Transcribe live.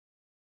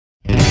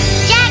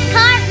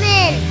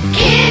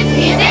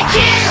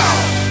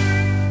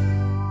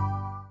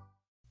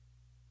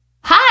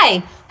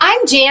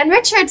I'm Jan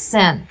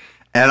Richardson.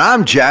 And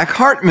I'm Jack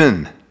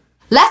Hartmann.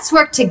 Let's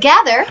work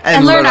together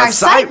and learn our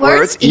sight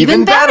words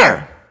even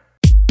better.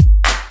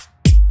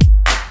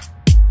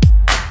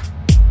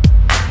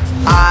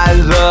 I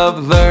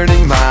love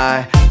learning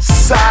my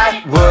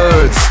sight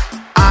words.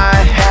 I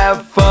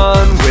have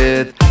fun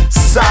with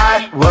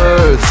sight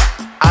words.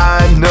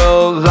 I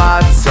know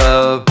lots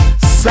of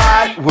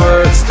sight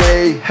words.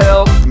 They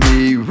help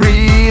me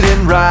read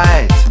and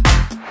write.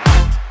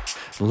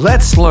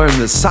 Let's learn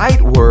the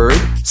sight word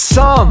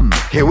some.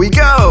 Here we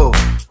go.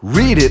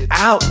 Read it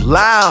out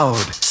loud.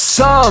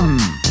 Some.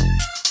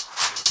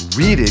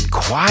 Read it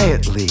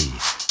quietly.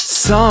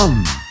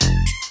 Some.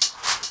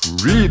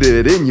 Read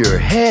it in your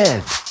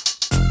head.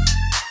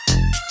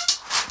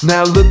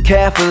 Now look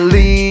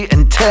carefully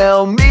and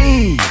tell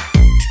me,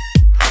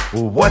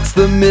 what's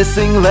the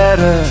missing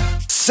letter?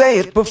 Say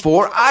it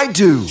before I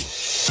do.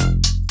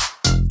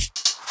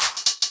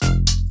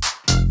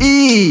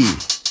 E.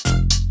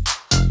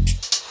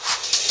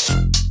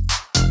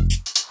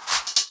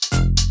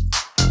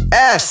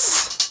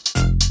 S.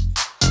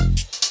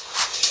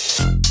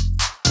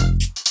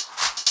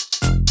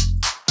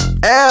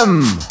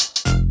 M.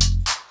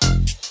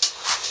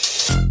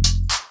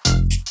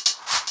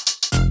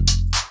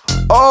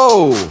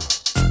 O.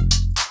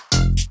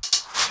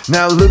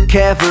 Now look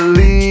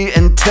carefully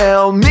and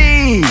tell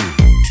me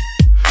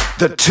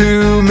the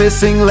two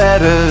missing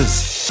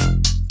letters.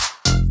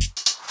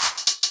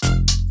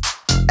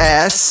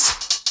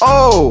 S.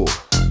 O.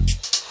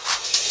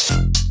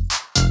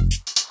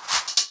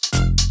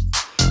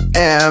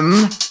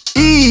 M.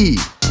 E.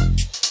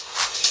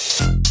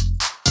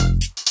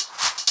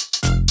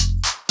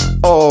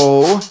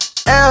 O.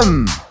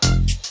 M.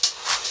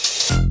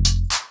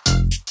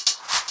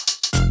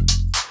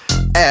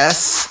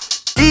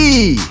 S.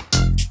 E.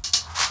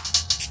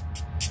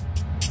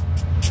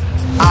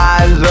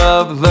 I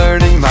love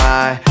learning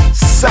my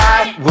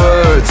sight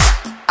words.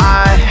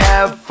 I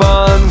have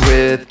fun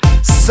with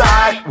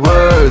sight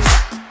words.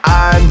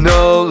 I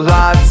know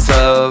lots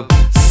of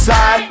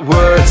sight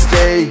words.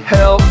 They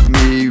help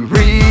me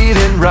read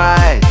and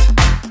write.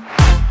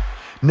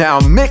 Now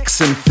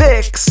mix and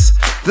fix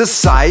the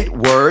sight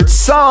word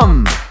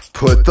some.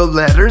 Put the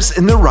letters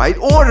in the right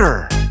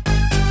order.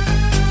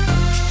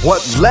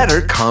 What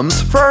letter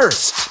comes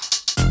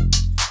first?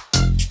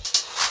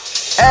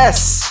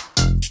 S.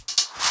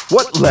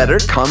 What letter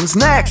comes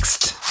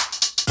next?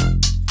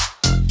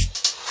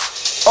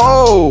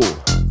 O.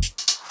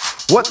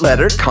 What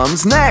letter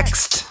comes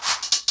next?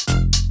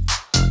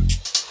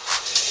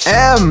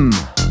 M.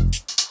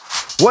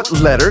 What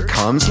letter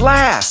comes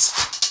last?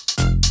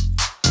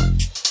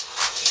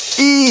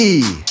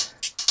 E.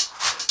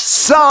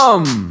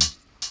 Some.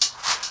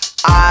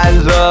 I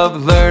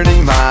love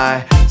learning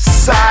my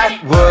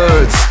sight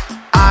words.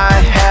 I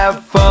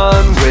have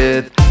fun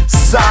with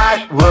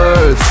sight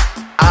words.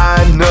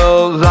 I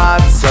know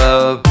lots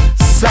of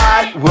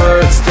sight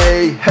words.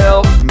 They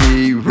help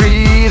me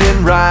read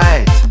and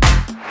write.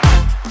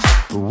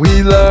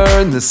 We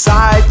learn the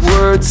sight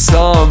word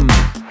some.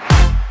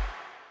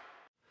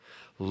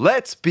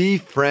 Let's be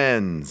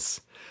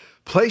friends.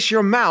 Place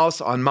your mouse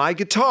on my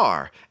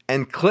guitar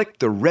and click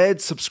the red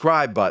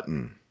subscribe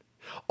button.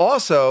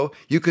 Also,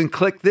 you can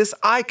click this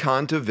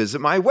icon to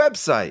visit my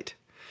website.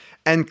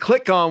 And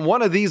click on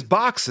one of these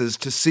boxes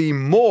to see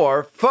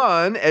more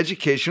fun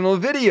educational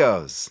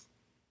videos.